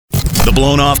the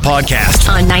Blown Off Podcast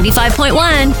on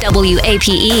 95.1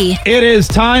 WAPE. It is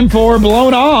time for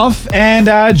Blown Off,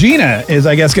 and Gina is,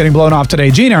 I guess, getting blown off today.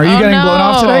 Gina, are you getting blown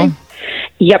off today?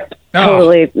 Yep,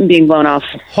 totally being blown off.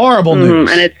 Horrible news.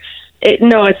 And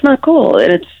it's not cool,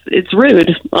 and it's rude,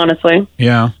 honestly.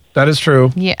 Yeah, that is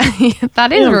true. Yeah,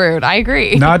 that is rude. I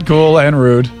agree. Not cool and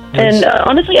rude. And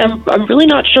honestly, I'm really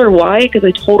not sure why, because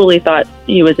I totally thought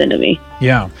he was into me.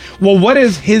 Yeah. Well, what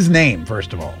is his name,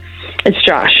 first of all? It's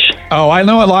Josh. Oh, I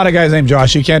know a lot of guys named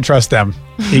Josh. You can't trust them.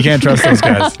 You can't trust those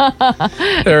guys.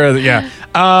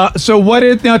 So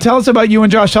now tell us about you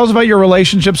and Josh. Tell us about your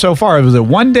relationship so far. Was it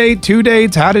one date, 2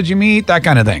 dates? How did you meet? That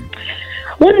kind of thing.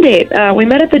 One date, we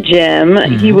met at the gym.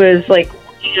 Mm-hmm. He was like,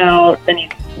 and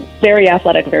he's very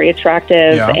athletic, very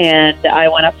attractive. Yeah. And I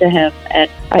went up to him and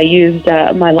I used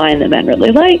my line that men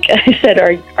really like. I said,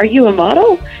 are you a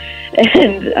model?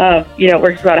 And, it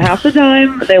works about half the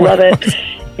time. They love it.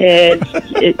 And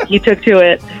he took to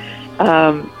it.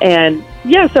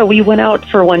 So we went out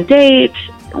for one date.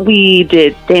 We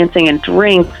did dancing and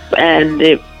drinks, and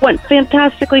it went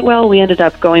fantastically well. We ended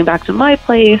up going back to my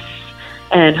place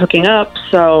and hooking up.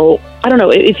 So I don't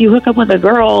know, if you hook up with a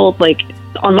girl, like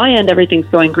on my end, everything's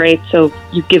going great. So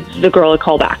you give the girl a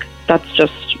call back. That's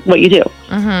just what you do.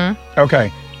 Mm-hmm.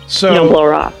 Okay. So you don't blow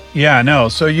her off. Yeah, no.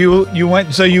 So you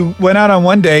went out on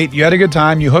one date, you had a good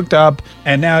time, you hooked up,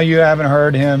 and now you haven't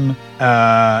heard him.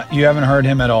 You haven't heard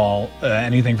him at all.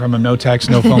 Anything from him? No text,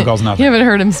 no phone calls, nothing. You haven't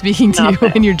heard him speaking to you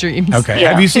in your dreams. Okay.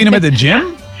 Yeah. Have you seen him at the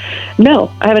gym? No,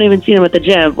 I haven't even seen him at the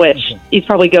gym, which he's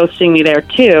probably ghosting me there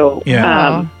too.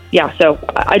 Yeah. So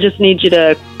I just need you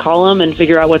to call him and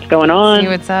figure out what's going on. See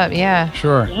what's up, yeah.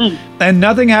 Sure. And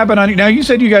nothing happened on you. Now, you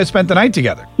said you guys spent the night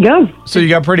together. Yeah. So you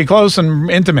got pretty close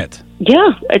and intimate.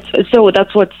 Yeah. So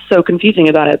that's what's so confusing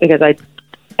about it, because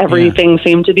everything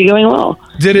seemed to be going well.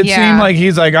 Did it seem like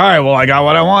he's like, all right, well, I got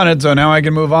what I wanted, so now I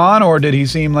can move on? Or did he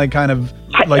seem like kind of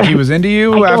like he was into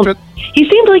you after? He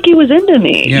seemed like he was into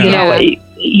me. Yeah.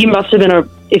 He must have been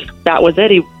if that was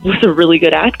it, he was a really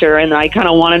good actor, and I kind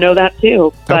of want to know that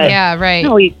too. But yeah, right.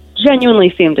 No, he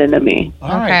genuinely seemed into me. All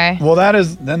right. Well, that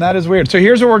is weird. So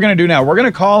here's what we're going to do now. We're going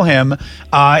to call him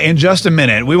in just a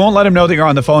minute. We won't let him know that you're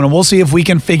on the phone, and we'll see if we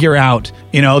can figure out,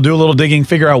 do a little digging,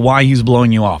 figure out why he's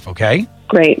blowing you off, okay?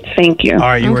 Great. Thank you. All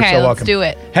right, you were so welcome. Let's do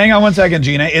it. Hang on one second,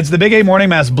 Gina. It's the Big A Morning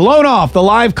Mess. Blown Off, the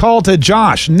live call to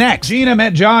Josh. Next, Gina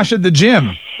met Josh at the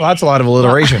gym. Well, that's a lot of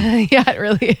alliteration. Yeah, it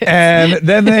really is. And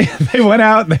then they went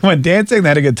out, they went dancing, they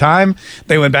had a good time.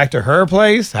 They went back to her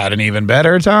place, had an even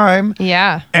better time.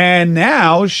 Yeah. And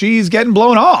now she's getting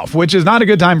blown off, which is not a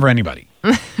good time for anybody.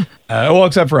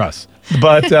 Except for us.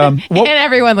 But and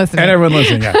everyone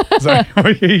listening. Yeah. So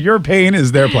your pain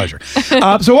is their pleasure.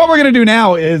 So what we're going to do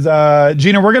now is,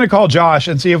 Gina, we're going to call Josh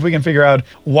and see if we can figure out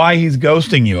why he's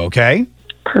ghosting you, okay?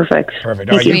 Perfect. All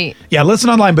right, Sweet. Yeah, listen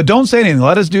online, but don't say anything.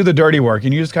 Let us do the dirty work,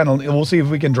 and you just we'll see if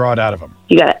we can draw it out of him.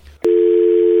 You got it.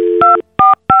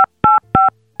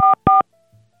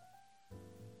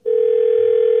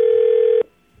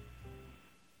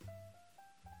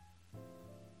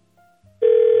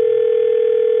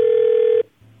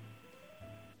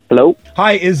 Hello?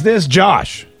 Hi, is this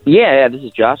Josh? Yeah, this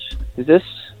is Josh. Is this?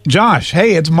 Josh,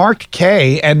 hey, it's Mark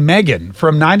K. and Megan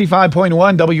from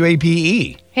 95.1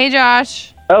 WAPE. Hey,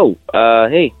 Josh. Oh,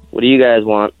 hey, what do you guys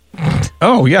want?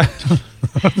 Oh, yeah.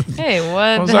 Hey,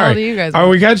 what the hell do you guys want? Are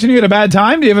we catching you at a bad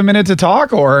time? Do you have a minute to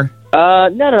talk, or? No,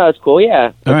 it's cool,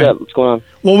 yeah. What's up? What's going on?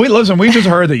 Well, we just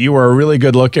heard that you were a really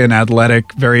good-looking,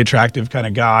 athletic, very attractive kind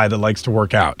of guy that likes to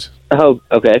work out. Oh,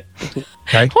 okay.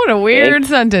 Okay. What a weird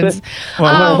sentence.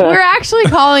 We're actually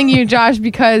calling you, Josh,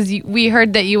 because we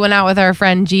heard that you went out with our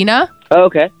friend Gina. Oh,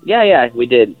 okay. Yeah, we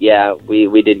did. Yeah,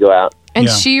 we did go out. And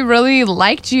she really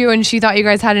liked you, and she thought you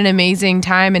guys had an amazing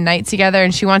time and night together,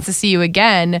 and she wants to see you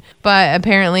again, but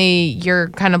apparently you're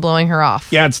kind of blowing her off.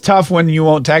 Yeah, it's tough when you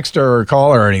won't text her or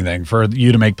call her or anything for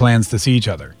you to make plans to see each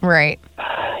other. Right.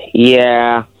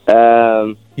 Yeah.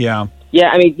 Yeah. Yeah,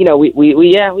 I mean,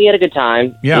 we had a good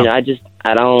time. Yeah.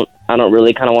 I don't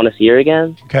really kind of want to see her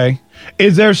again. Okay.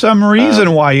 Is there some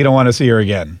reason why you don't want to see her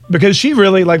again? Because she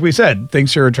really, like we said,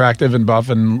 thinks you're attractive and buff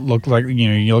and look like,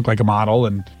 you look like a model,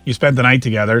 and you spent the night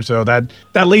together. So that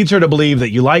leads her to believe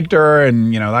that you liked her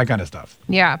and, that kind of stuff.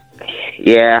 Yeah.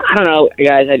 Yeah. I don't know,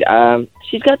 guys.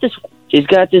 She's got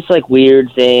this like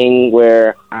weird thing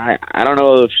where I don't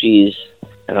know if she's,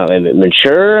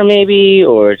 mature maybe,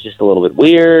 or it's just a little bit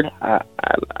weird. I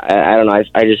don't know.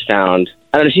 I just found,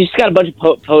 she's got a bunch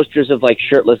of posters of like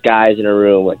shirtless guys in her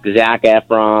room, like Zac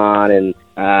Efron and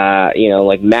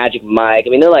like Magic Mike. I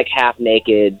mean, they're like half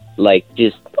naked, like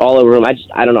just all over them.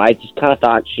 I don't know. I just kind of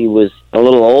thought she was a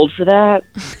little old for that.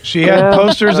 She had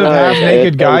posters of half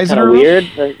naked guys in her weird.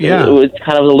 room? Yeah. It was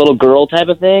kind of a little girl type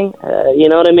of thing. You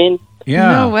know what I mean?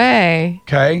 Yeah. No way.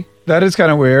 Okay. That is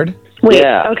kind of weird. Wait,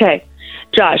 Yeah. okay.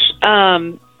 Josh,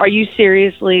 are you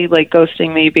seriously, like,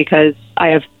 ghosting me because I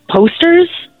have posters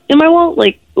in my wall?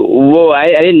 Like, whoa, I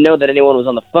didn't know that anyone was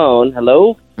on the phone.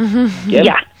 Hello? Yep.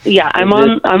 yeah, I'm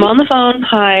on the phone.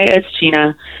 Hi, it's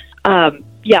Gina.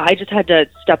 Yeah, I just had to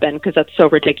step in because that's so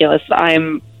ridiculous.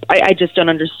 I just don't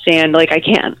understand. Like, I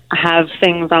can't have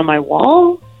things on my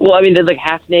wall. Well, I mean, they're like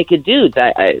half naked dudes.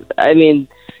 I mean,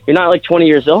 you're not like 20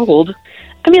 years old.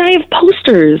 I mean, I have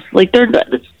posters. Like,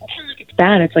 it's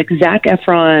bad. It's like Zac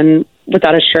Efron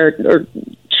without a shirt or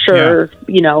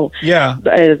Yeah.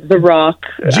 The Rock.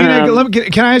 Gina,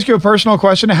 can I ask you a personal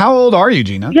question? How old are you,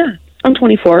 Gina? Yeah, I'm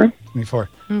 24. 24.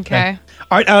 Okay.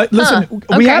 All right, listen,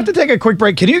 we have to take a quick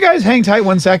break. Can you guys hang tight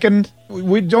 1 second?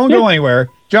 We don't go anywhere.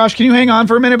 Josh, can you hang on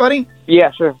for a minute, buddy?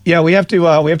 Yeah, sure. Yeah, we have to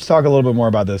talk a little bit more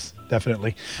about this,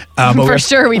 definitely. For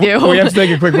sure we do. We have to take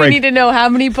a quick break. We need to know how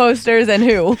many posters and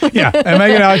who. Yeah, and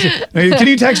Megan, Alex, can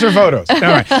you text her photos? All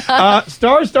right.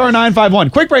 Star 951.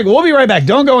 Quick break. We'll be right back.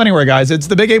 Don't go anywhere, guys. It's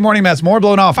the Big 8 Morning Mess. More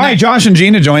blown off. All right, Josh and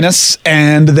Gina join us,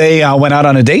 and they went out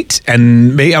on a date,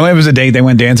 and it was a date. They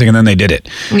went dancing, and then they did it.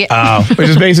 Yeah. Which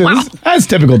is basically that's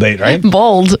typical date, right?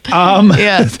 Bold.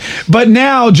 Yeah. But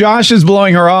now Josh is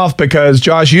blowing her off because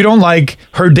Josh, you don't like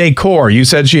her decor. You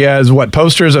said she has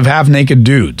posters of half naked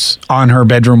dudes on her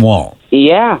bedroom wall.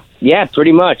 Yeah,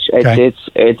 pretty much.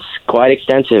 It's quite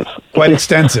extensive. Quite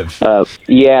extensive.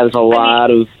 Yeah, there's a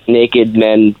lot of naked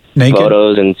men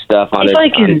photos and stuff on it.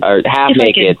 Or half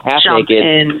naked.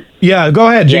 Yeah, go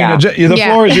ahead, Gina. Yeah. The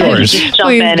floor is yours. Just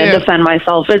jump in and defend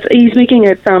myself. He's making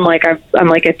it sound like I'm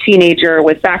like a teenager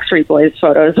with Backstreet Boys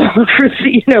photos.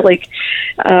 It's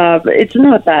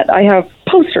not that. I have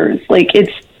posters. Like,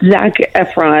 it's Zac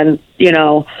Efron,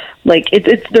 like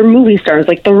it's they're movie stars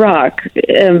like The Rock.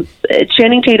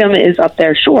 Channing Tatum is up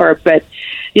there, sure, but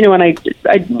and I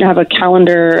have a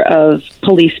calendar of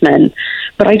policemen,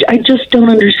 but I just don't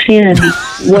understand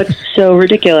what's so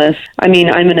ridiculous. I mean,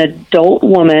 I'm an adult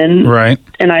woman, right?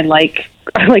 And I like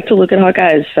to look at hot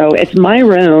guys, so it's my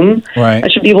room. Right. I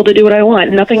should be able to do what I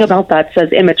want. Nothing about that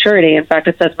says immaturity. In fact,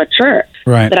 it says mature.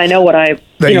 Right. That I know what I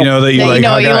that you know that you like.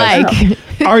 What you like.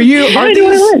 Are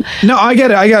these? No, I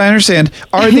get it. I understand.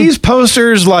 Are these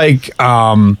posters like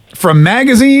from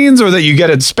magazines, or that you get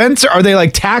at Spencer? Are they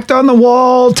like tacked on the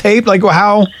wall, taped? Like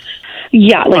how?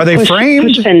 Yeah, like are they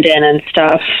framed? Pushed in and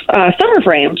stuff. Some are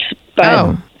framed,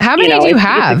 but how many do you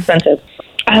have? It's expensive.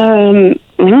 I don't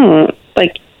know,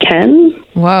 like 10.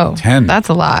 Whoa, 10. That's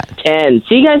a lot. 10.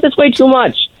 See, guys, that's way too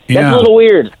much. Yeah. That's a little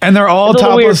weird. And they're all that's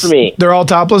topless. Weird for me. They're all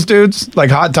topless dudes, like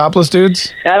hot topless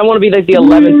dudes. I don't want to be like the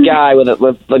 11th guy with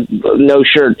like no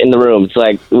shirt in the room. It's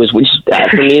like for me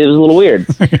it was a little weird.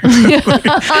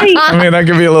 I mean, that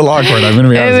could be a little awkward. I'm going to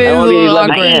be honest. It is a little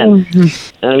awkward. You know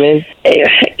what I mean?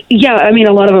 Yeah, I mean,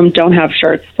 a lot of them don't have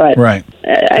shirts, but right.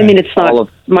 I mean, it's not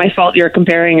my fault you're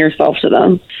comparing yourself to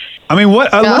them. I mean,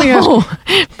 what? Let me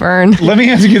ask, burn. Let me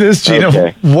ask you this, Gina.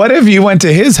 Okay. What if you went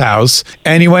to his house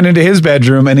and you went into his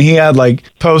bedroom and he had like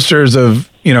posters of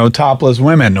topless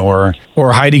women or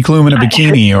Heidi Klum in a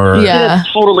bikini or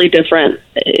That's totally different.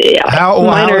 Yeah.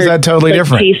 How is that totally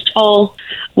different? Tasteful.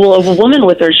 Well, a woman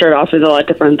with her shirt off is a lot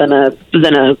different than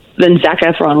Zac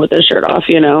Efron with his shirt off.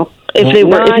 If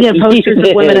they had posters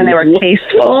of women and they were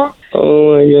tasteful.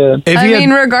 Oh my god! I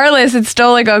mean, regardless, it's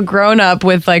still like a grown up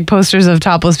with like posters of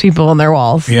topless people on their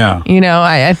walls. Yeah,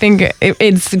 I think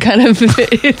it's kind of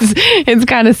it's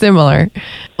kind of similar.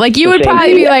 Like you would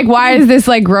probably be like, why does this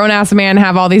like grown ass man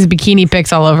have all these bikini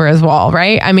pics all over his wall?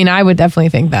 Right? I mean, I would definitely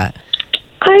think that.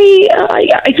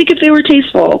 I think if they were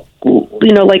tasteful,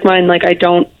 like mine, like I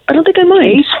don't think I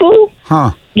mind. Tasteful?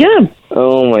 Huh? Yeah.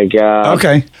 Oh my god.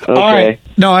 Okay. All right.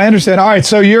 No, I understand. All right.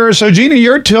 So Gina,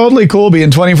 you're totally cool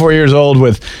being 24 years old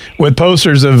with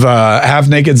posters of half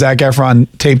naked Zac Efron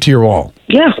taped to your wall.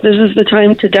 Yeah, this is the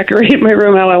time to decorate my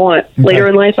room how I want. Okay. Later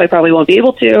in life, I probably won't be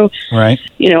able to. Right.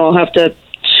 I'll have to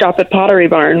shop at Pottery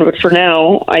Barn, but for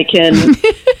now, I can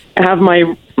have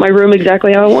my room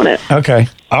exactly how I want it. Okay.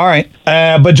 All right.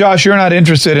 But Josh, you're not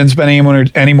interested in spending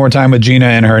any more time with Gina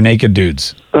and her naked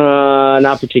dudes?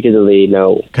 Not particularly,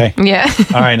 no. Okay. Yeah.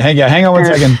 All right. Hang on 1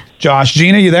 second. Josh,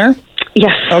 Gina, you there?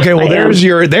 Yes. Okay. Well, there's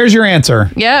your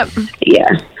answer. Yep. Yeah.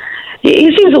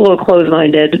 He seems a little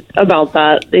closed-minded about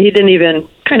that. He didn't even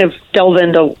kind of delve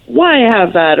into why I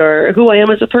have that or who I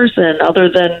am as a person, other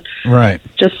than right.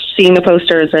 just seeing the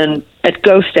posters and at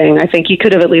ghosting. I think he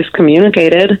could have at least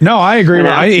communicated. No, I agree.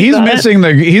 He's missing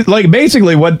he's like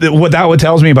basically what that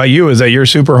tells me about you is that you're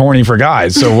super horny for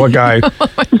guys. So what guy? Oh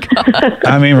my God.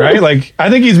 I mean, right? Like, I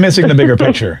think he's missing the bigger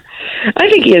picture. I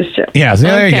think he is too. Yeah, so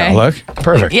there you go. Look,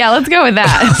 perfect. Yeah, let's go with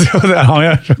that. Let's go with that. Oh,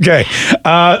 yeah. Okay.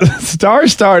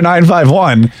 Star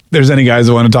 951. If there's any guys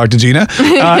that want to talk to Gina,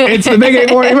 it's the Big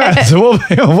 8 Morning Mess. We'll be,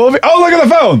 oh, look at the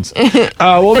phones.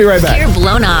 We'll be right back. Hear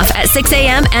Blown Off at 6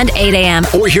 a.m. and 8 a.m.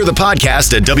 Or hear the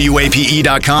podcast at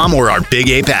WAPE.com or our Big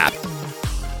Ape app.